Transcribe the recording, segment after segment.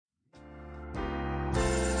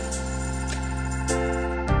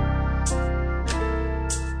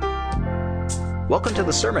Welcome to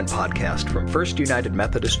the Sermon Podcast from First United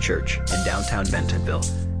Methodist Church in downtown Bentonville.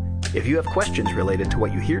 If you have questions related to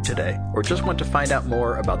what you hear today, or just want to find out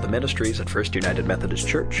more about the ministries at First United Methodist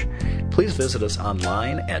Church, please visit us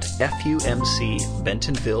online at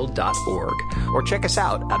fumcbentonville.org or check us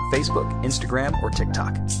out on Facebook, Instagram, or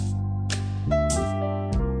TikTok.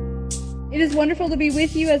 It is wonderful to be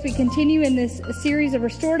with you as we continue in this series of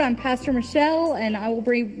Restored. I'm Pastor Michelle, and I will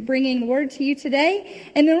be bringing the word to you today.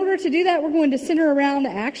 And in order to do that, we're going to center around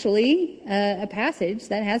actually a passage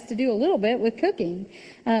that has to do a little bit with cooking.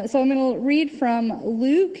 So I'm going to read from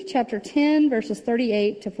Luke chapter 10, verses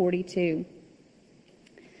 38 to 42.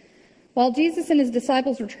 While Jesus and his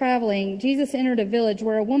disciples were traveling, Jesus entered a village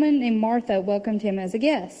where a woman named Martha welcomed him as a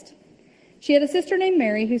guest. She had a sister named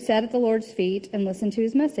Mary who sat at the Lord's feet and listened to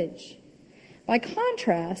his message. By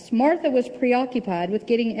contrast, Martha was preoccupied with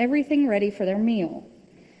getting everything ready for their meal.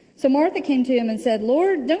 So Martha came to him and said,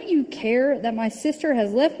 "Lord, don't you care that my sister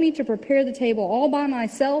has left me to prepare the table all by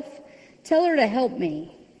myself? Tell her to help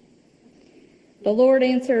me." The Lord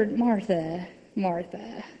answered, "Martha,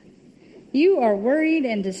 Martha, you are worried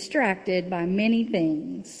and distracted by many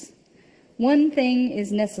things. One thing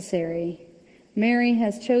is necessary. Mary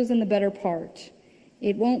has chosen the better part.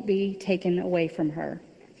 It won't be taken away from her."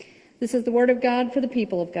 This is the word of God for the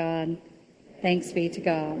people of God. Thanks be to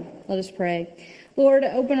God. Let us pray. Lord,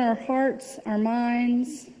 open our hearts, our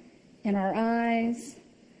minds, and our eyes,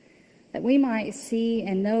 that we might see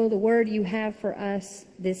and know the word you have for us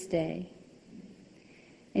this day.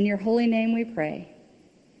 In your holy name we pray.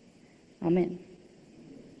 Amen.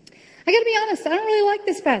 I got to be honest, I don't really like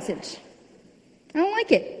this passage. I don't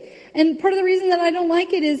like it. And part of the reason that I don't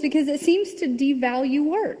like it is because it seems to devalue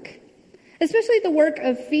work. Especially the work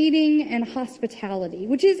of feeding and hospitality,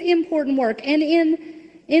 which is important work. And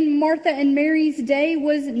in Martha and Mary's day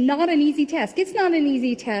was not an easy task. It's not an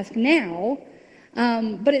easy task now,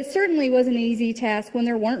 but it certainly wasn't an easy task when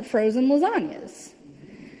there weren't frozen lasagnas.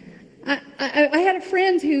 I had a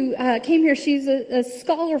friend who came here. She's a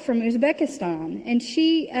scholar from Uzbekistan, and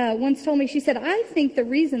she once told me, she said, "I think the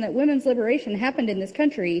reason that women's liberation happened in this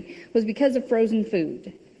country was because of frozen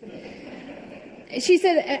food." She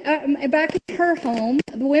said back in her home,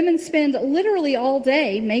 the women spend literally all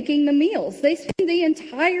day making the meals. They spend the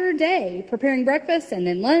entire day preparing breakfast and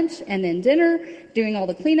then lunch and then dinner, doing all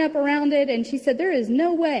the cleanup around it. And she said there is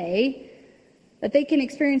no way that they can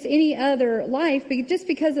experience any other life just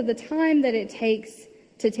because of the time that it takes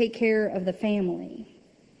to take care of the family.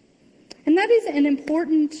 And that is an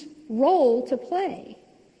important role to play.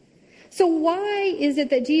 So why is it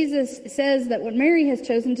that Jesus says that what Mary has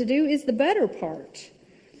chosen to do is the better part?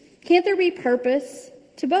 Can't there be purpose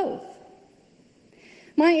to both?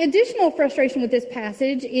 My additional frustration with this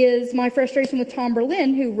passage is my frustration with Tom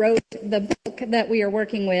Berlin, who wrote the book that we are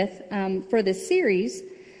working with for this series,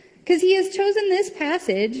 because he has chosen this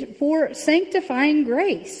passage for sanctifying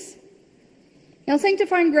grace. Now,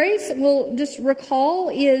 sanctifying grace, we'll just recall,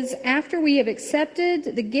 is after we have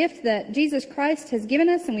accepted the gift that Jesus Christ has given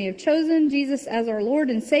us and we have chosen Jesus as our Lord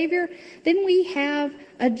and Savior, then we have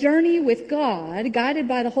a journey with God, guided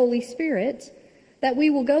by the Holy Spirit, that we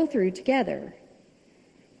will go through together.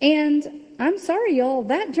 And I'm sorry, y'all,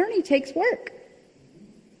 that journey takes work.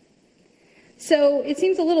 So it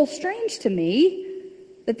seems a little strange to me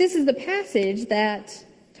that this is the passage that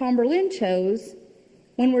Tom Berlin chose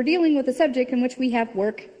when we're dealing with a subject in which we have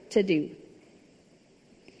work to do.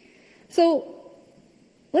 So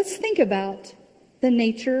let's think about the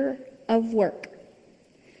nature of work.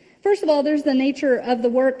 First of all, there's the nature of the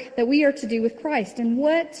work that we are to do with Christ. And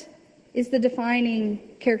what is the defining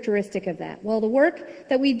characteristic of that? Well, the work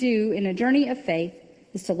that we do in a journey of faith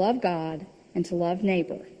is to love God and to love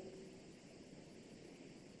neighbor.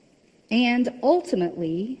 And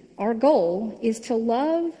ultimately, our goal is to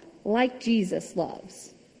love like Jesus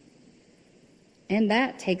loves. And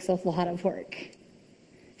that takes a lot of work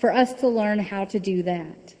for us to learn how to do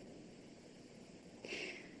that.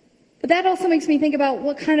 But that also makes me think about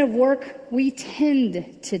what kind of work we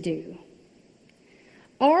tend to do.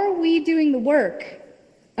 Are we doing the work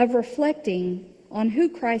of reflecting on who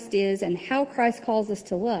Christ is and how Christ calls us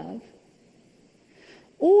to love?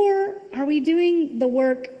 Or are we doing the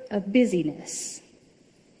work of busyness?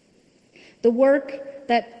 The work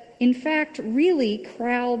that in fact really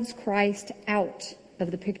crowds Christ out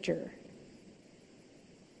of the picture.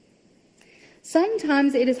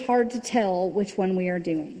 Sometimes it is hard to tell which one we are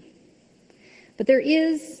doing. But there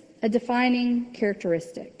is a defining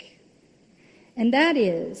characteristic. And that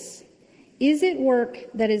is it work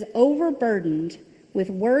that is overburdened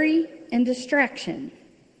with worry and distraction?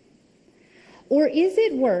 Or is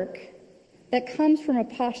it work that comes from a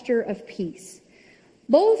posture of peace,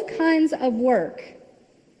 Both kinds of work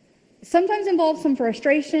sometimes involve some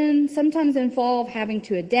frustration, sometimes involve having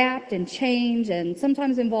to adapt and change, and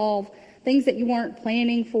sometimes involve things that you weren't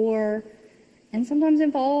planning for, and sometimes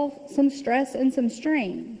involve some stress and some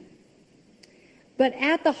strain. But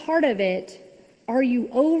at the heart of it, are you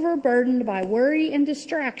overburdened by worry and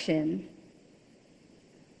distraction,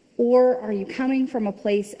 or are you coming from a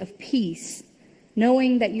place of peace,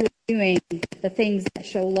 knowing that you're doing the things that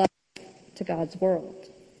show love to God's world?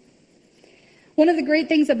 One of the great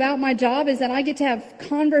things about my job is that I get to have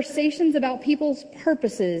conversations about people's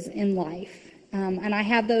purposes in life. And I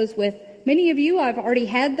have those with many of you. I've already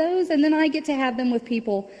had those, and then I get to have them with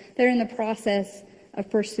people that are in the process of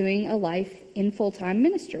pursuing a life in full-time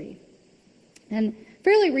ministry. And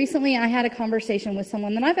fairly recently, I had a conversation with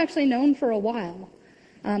someone that I've actually known for a while,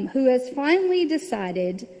 who has finally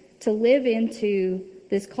decided to live into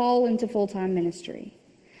this call into full-time ministry.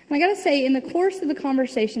 And I got to say, in the course of the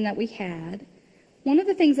conversation that we had, one of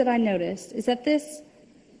the things that I noticed is that this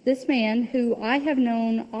man, who I have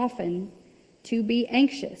known often to be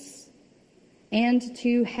anxious and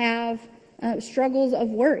to have struggles of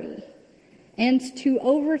worry and to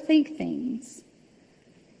overthink things,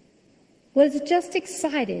 was just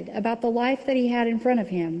excited about the life that he had in front of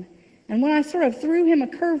him. And when I sort of threw him a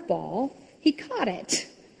curveball, he caught it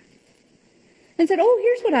and said, "Oh,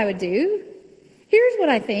 here's what I would do. Here's what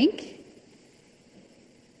I think."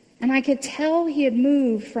 And I could tell he had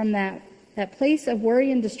moved from that place of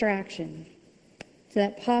worry and distraction to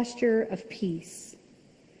that posture of peace,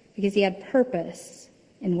 because he had purpose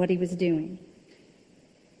in what he was doing.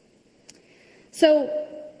 So,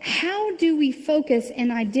 how do we focus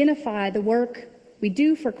and identify the work we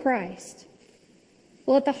do for Christ?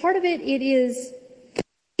 Well, at the heart of it, it is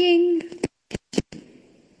paying attention.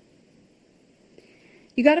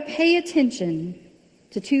 You got to pay attention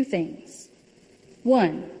to two things.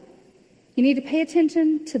 One, you need to pay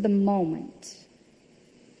attention to the moment.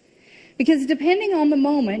 Because depending on the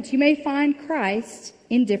moment, you may find Christ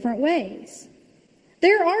in different ways.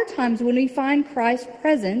 There are times when we find Christ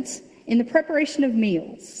present in the preparation of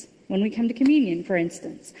meals, when we come to communion, for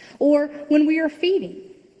instance, or when we are feeding.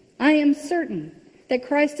 I am certain that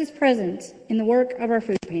Christ is present in the work of our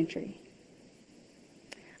food pantry.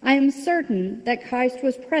 I am certain that Christ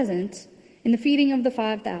was present in the feeding of the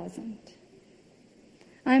 5,000.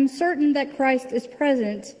 I am certain that Christ is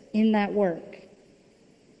present in that work.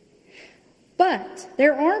 But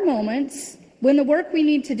there are moments when the work we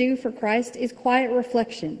need to do for Christ is quiet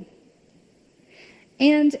reflection.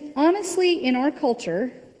 And honestly, in our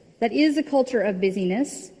culture, that is a culture of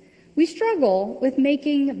busyness, we struggle with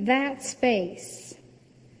making that space.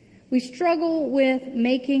 We struggle with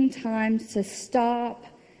making time to stop,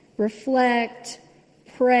 reflect,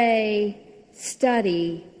 pray,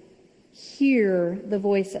 study, hear the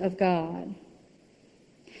voice of God.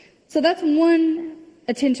 So that's one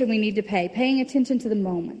attention we need to pay, paying attention to the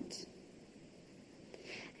moment.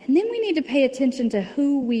 And then we need to pay attention to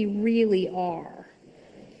who we really are.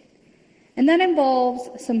 And that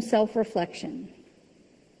involves some self-reflection.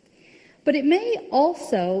 But it may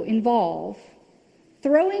also involve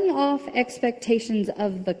throwing off expectations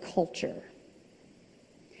of the culture.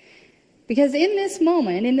 Because in this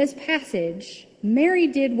moment, in this passage, Mary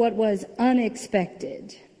did what was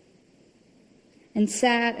unexpected and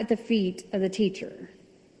sat at the feet of the teacher.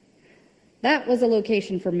 That was a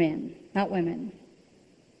location for men, not women.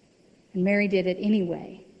 And Mary did it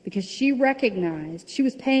anyway, because she recognized, she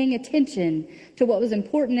was paying attention to what was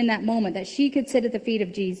important in that moment, that she could sit at the feet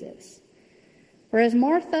of Jesus. Whereas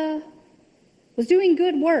Martha was doing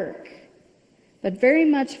good work, but very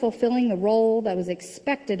much fulfilling the role that was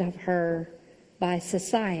expected of her by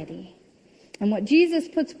society. And what Jesus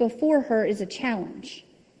puts before her is a challenge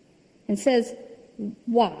and says,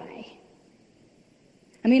 why?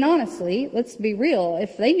 I mean, honestly, let's be real.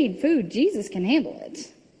 If they need food, Jesus can handle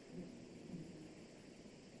it.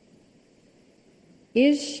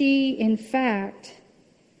 Is she, in fact,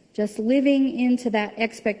 just living into that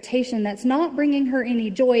expectation that's not bringing her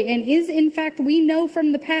any joy, and is, in fact, we know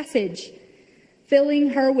from the passage, filling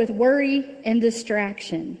her with worry and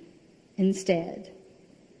distraction instead?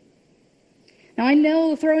 Now, I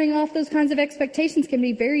know throwing off those kinds of expectations can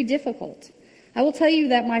be very difficult. I will tell you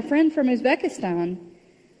that my friend from Uzbekistan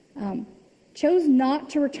chose not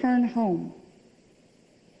to return home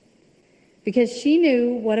because she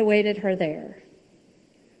knew what awaited her there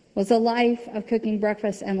was a life of cooking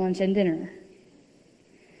breakfast and lunch and dinner.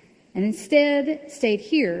 And instead stayed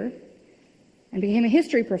here and became a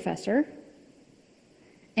history professor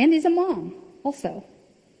and is a mom also.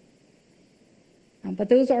 But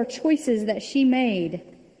those are choices that she made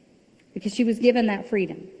because she was given that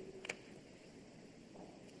freedom.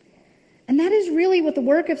 And that is really what the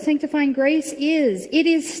work of sanctifying grace is. It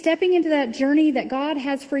is stepping into that journey that God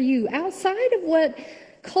has for you, outside of what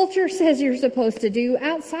culture says you're supposed to do,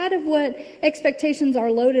 outside of what expectations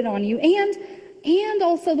are loaded on you, and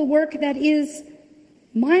also the work that is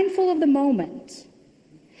mindful of the moment.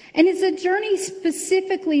 And it's a journey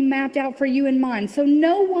specifically mapped out for you in mind. So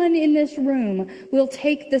no one in this room will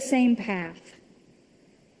take the same path.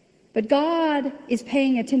 But God is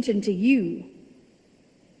paying attention to you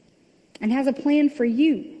and has a plan for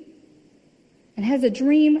you and has a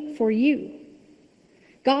dream for you.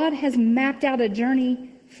 God has mapped out a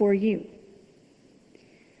journey for you.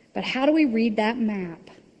 But how do we read that map?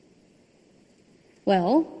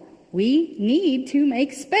 Well, we need to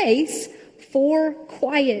make space for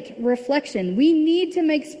quiet reflection. We need to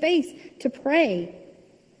make space to pray,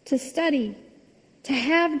 to study, to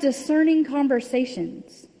have discerning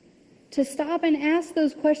conversations, to stop and ask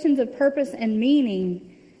those questions of purpose and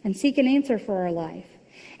meaning and seek an answer for our life.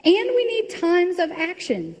 And we need times of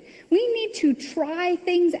action. We need to try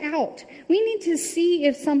things out. We need to see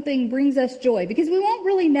if something brings us joy, because we won't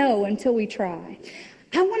really know until we try.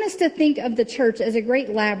 I want us to think of the church as a great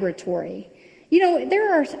laboratory. You know,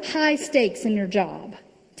 there are high stakes in your job.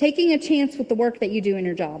 Taking a chance with the work that you do in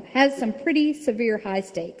your job has some pretty severe high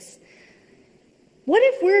stakes. What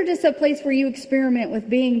if we're just a place where you experiment with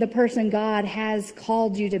being the person God has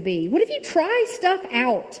called you to be? What if you try stuff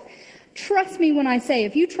out? Trust me when I say,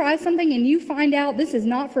 if you try something and you find out this is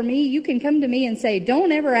not for me, you can come to me and say,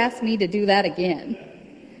 don't ever ask me to do that again.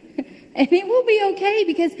 And it will be okay,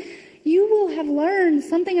 because you will have learned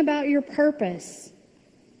something about your purpose.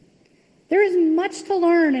 There is much to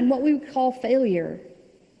learn in what we would call failure.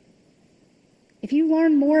 If you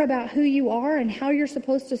learn more about who you are and how you're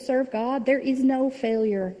supposed to serve God, there is no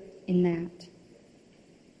failure in that.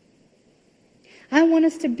 I want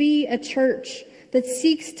us to be a church that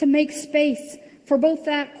seeks to make space for both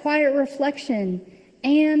that quiet reflection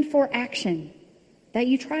and for action that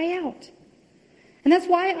you try out. And that's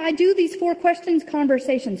why I do these 4 questions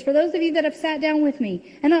conversations. For those of you that have sat down with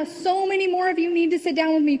me, and so many more of you need to sit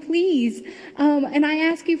down with me, please. And I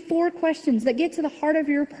ask you 4 questions that get to the heart of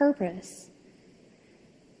your purpose.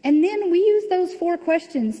 And then we use those 4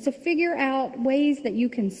 questions to figure out ways that you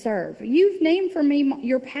can serve. You've named for me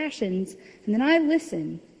your passions, and then I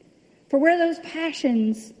listen for where those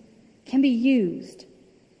passions can be used.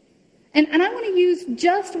 And I want to use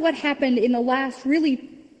just what happened in the last really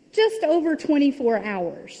just over 24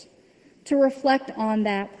 hours to reflect on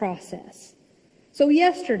that process. So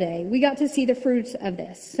yesterday, we got to see the fruits of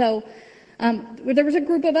this. So there was a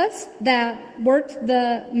group of us that worked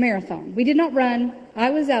the marathon. We did not run. I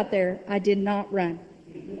was out there. I did not run.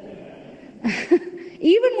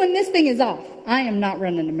 Even when this thing is off, I am not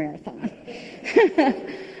running a marathon.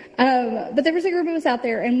 But there was a group of us out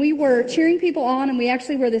there, and we were cheering people on, and we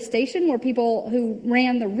actually were the station where people who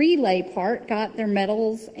ran the relay part got their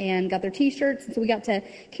medals and got their T-shirts, and so we got to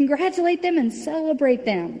congratulate them and celebrate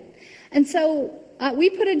them. And so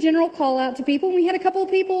we put a general call out to people, and we had a couple of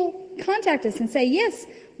people contact us and say, yes,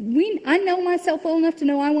 I know myself well enough to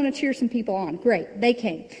know I want to cheer some people on. Great, they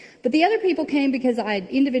came. But the other people came because I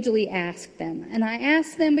individually asked them. And I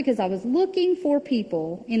asked them because I was looking for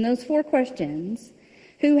people in those 4 questions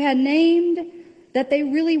who had named that they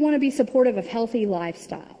really want to be supportive of healthy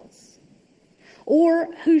lifestyles,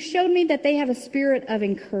 or who showed me that they have a spirit of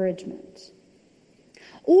encouragement,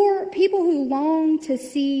 or people who long to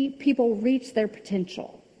see people reach their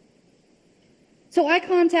potential. So I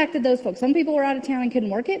contacted those folks. Some people were out of town and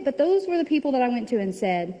couldn't work it, but those were the people that I went to and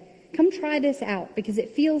said, come try this out, because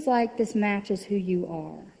it feels like this matches who you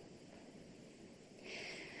are.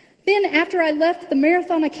 Then after I left the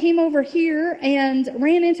marathon, I came over here and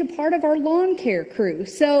ran into part of our lawn care crew.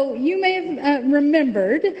 So you may have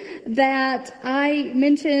remembered that I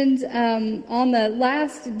mentioned on the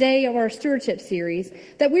last day of our stewardship series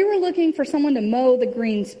that we were looking for someone to mow the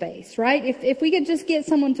green space, right? If we could just get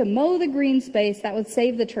someone to mow the green space, that would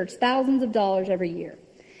save the church thousands of dollars every year.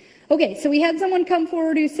 Okay, so we had someone come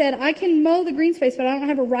forward who said, I can mow the green space, but I don't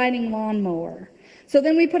have a riding lawnmower. So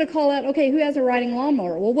then we put a call out, okay, who has a riding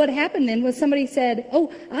lawnmower? Well, what happened then was somebody said, oh,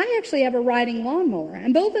 I actually have a riding lawnmower.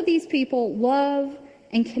 And both of these people love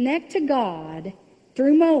and connect to God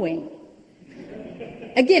through mowing.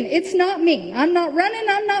 Again, it's not me. I'm not running,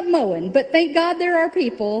 I'm not mowing, but thank God there are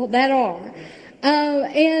people that are.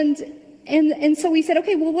 And so we said,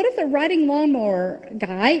 okay, well, what if the riding lawnmower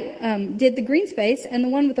guy did the green space and the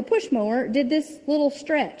one with the push mower did this little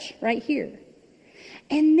stretch right here?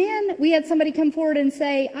 And then we had somebody come forward and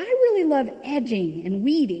say, I really love edging and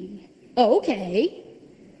weeding. Oh, okay.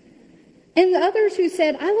 And the others who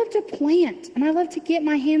said, I love to plant and I love to get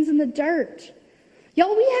my hands in the dirt.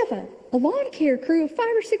 Y'all, we have a lawn care crew of 5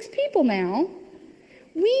 or 6 people now.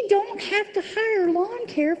 We don't have to hire lawn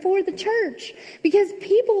care for the church because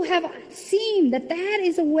people have seen that that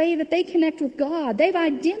is a way that they connect with God. They've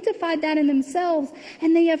identified that in themselves,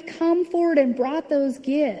 and they have come forward and brought those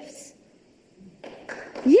gifts.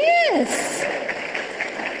 Yes!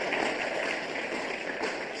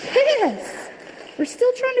 Yes! We're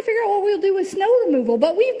still trying to figure out what we'll do with snow removal,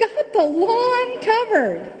 but we've got the lawn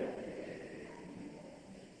covered.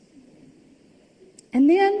 And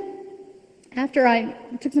then, after I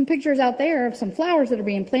took some pictures out there of some flowers that are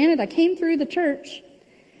being planted, I came through the church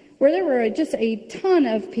where there were just a ton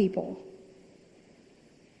of people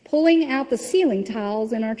pulling out the ceiling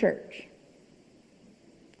tiles in our church.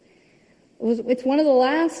 It's one of the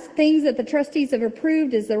last things that the trustees have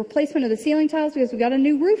approved is the replacement of the ceiling tiles because we've got a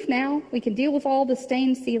new roof now. We can deal with all the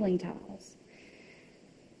stained ceiling tiles.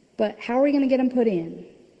 But how are we going to get them put in?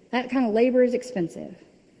 That kind of labor is expensive.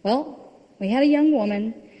 Well, we had a young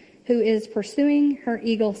woman who is pursuing her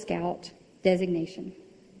Eagle Scout designation,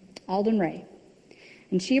 Alden Ray.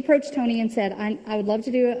 And she approached Tony and said, I would love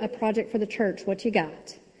to do a project for the church. What you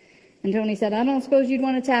got? And Tony said, I don't suppose you'd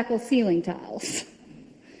want to tackle ceiling tiles.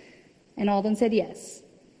 And Alden said yes.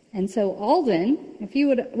 And so Alden, if you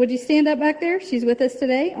would you stand up back there? She's with us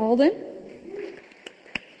today. Alden.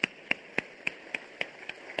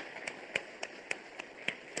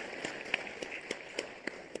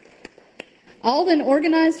 Alden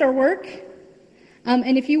organized our work,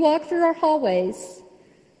 and if you walk through our hallways,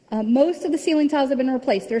 most of the ceiling tiles have been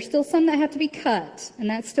replaced. There are still some that have to be cut, and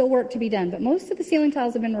that's still work to be done, but most of the ceiling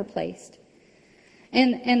tiles have been replaced.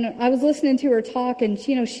 And I was listening to her talk, and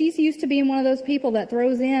she's used to being one of those people that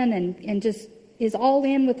throws in and just is all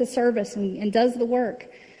in with the service and does the work.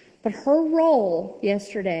 But her role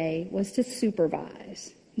yesterday was to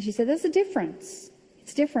supervise. And she said, that's a difference.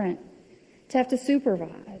 It's different to have to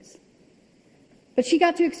supervise. But she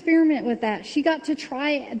got to experiment with that. She got to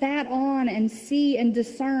try that on and see and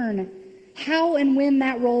discern how and when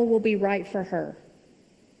that role will be right for her.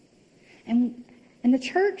 And the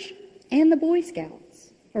church and the Boy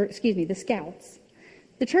Scouts, the Scouts,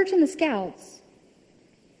 the church and the Scouts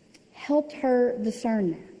helped her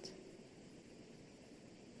discern that.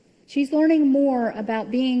 She's learning more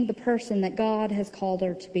about being the person that God has called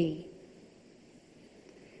her to be.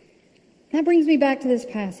 That brings me back to this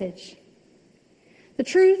passage. The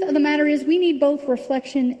truth of the matter is we need both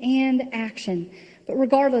reflection and action. But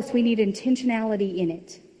regardless, we need intentionality in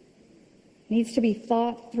it. It needs to be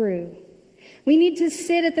thought through. We need to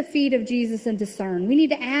sit at the feet of Jesus and discern. We need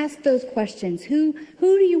to ask those questions. Who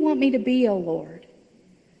do you want me to be, O Lord?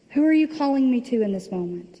 Who are you calling me to in this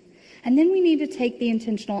moment? And then we need to take the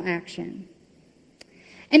intentional action.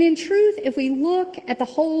 And in truth, if we look at the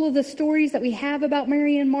whole of the stories that we have about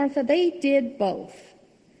Mary and Martha, they did both.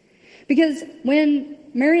 Because when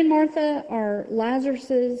Mary and Martha are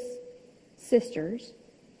Lazarus' sisters,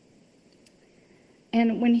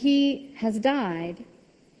 and when he has died,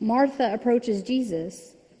 Martha approaches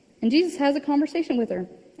Jesus, and Jesus has a conversation with her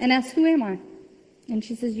and asks, who am I? And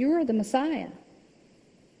she says, you are the Messiah.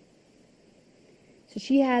 So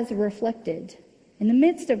she has reflected. In the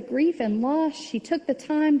midst of grief and loss, she took the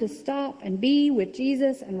time to stop and be with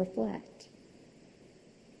Jesus and reflect.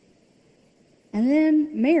 And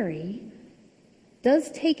then Mary does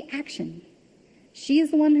take action. She is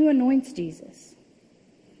the one who anoints Jesus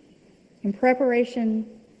in preparation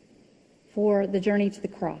for the journey to the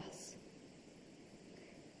cross.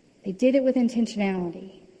 They did it with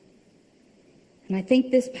intentionality. And I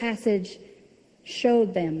think this passage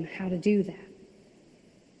showed them how to do that.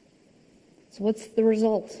 So what's the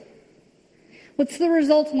result? What's the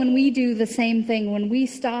result when we do the same thing, when we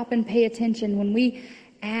stop and pay attention, when we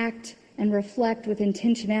act and reflect with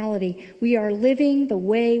intentionality? We are living the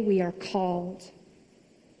way we are called.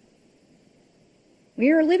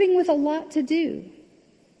 We are living with a lot to do,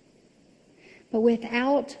 but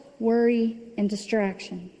without worry and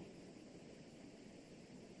distraction.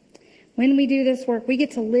 When we do this work, we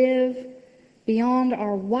get to live beyond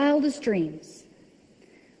our wildest dreams,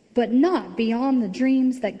 but not beyond the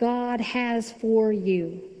dreams that God has for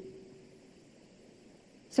you.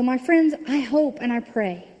 So my friends, I hope and I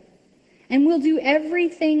pray, and will do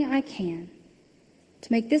everything I can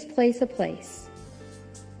to make this place a place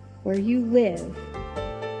where you live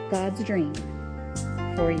God's dream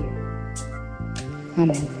for you.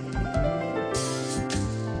 Amen.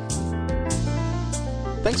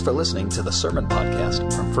 Thanks for listening to the Sermon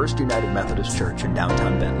Podcast from First United Methodist Church in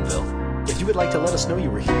downtown Bentonville. If you would like to let us know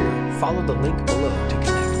you were here, follow the link below to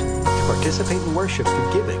connect. To participate in worship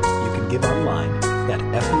through giving, you can give online at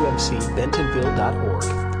fumcbentonville.org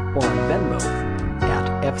or on Venmo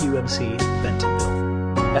at FUMC Bentonville.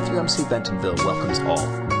 FUMC Bentonville welcomes all.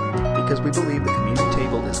 Because we believe the communion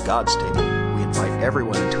table is God's table, we invite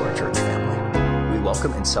everyone into our church family. We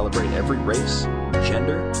welcome and celebrate every race,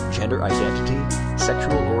 gender, gender identity,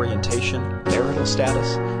 sexual orientation, marital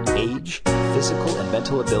status, age, physical and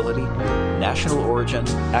mental ability, national origin,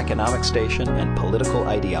 economic station, and political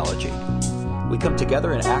ideology. We come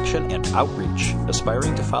together in action and outreach,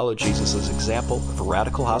 aspiring to follow Jesus' example of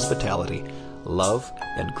radical hospitality, love,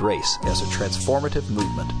 and grace as a transformative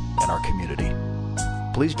movement in our community.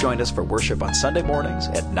 Please join us for worship on Sunday mornings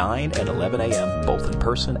at 9 and 11 a.m., both in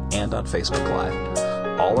person and on Facebook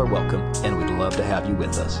Live. All are welcome, and we'd love to have you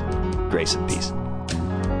with us. Grace and peace.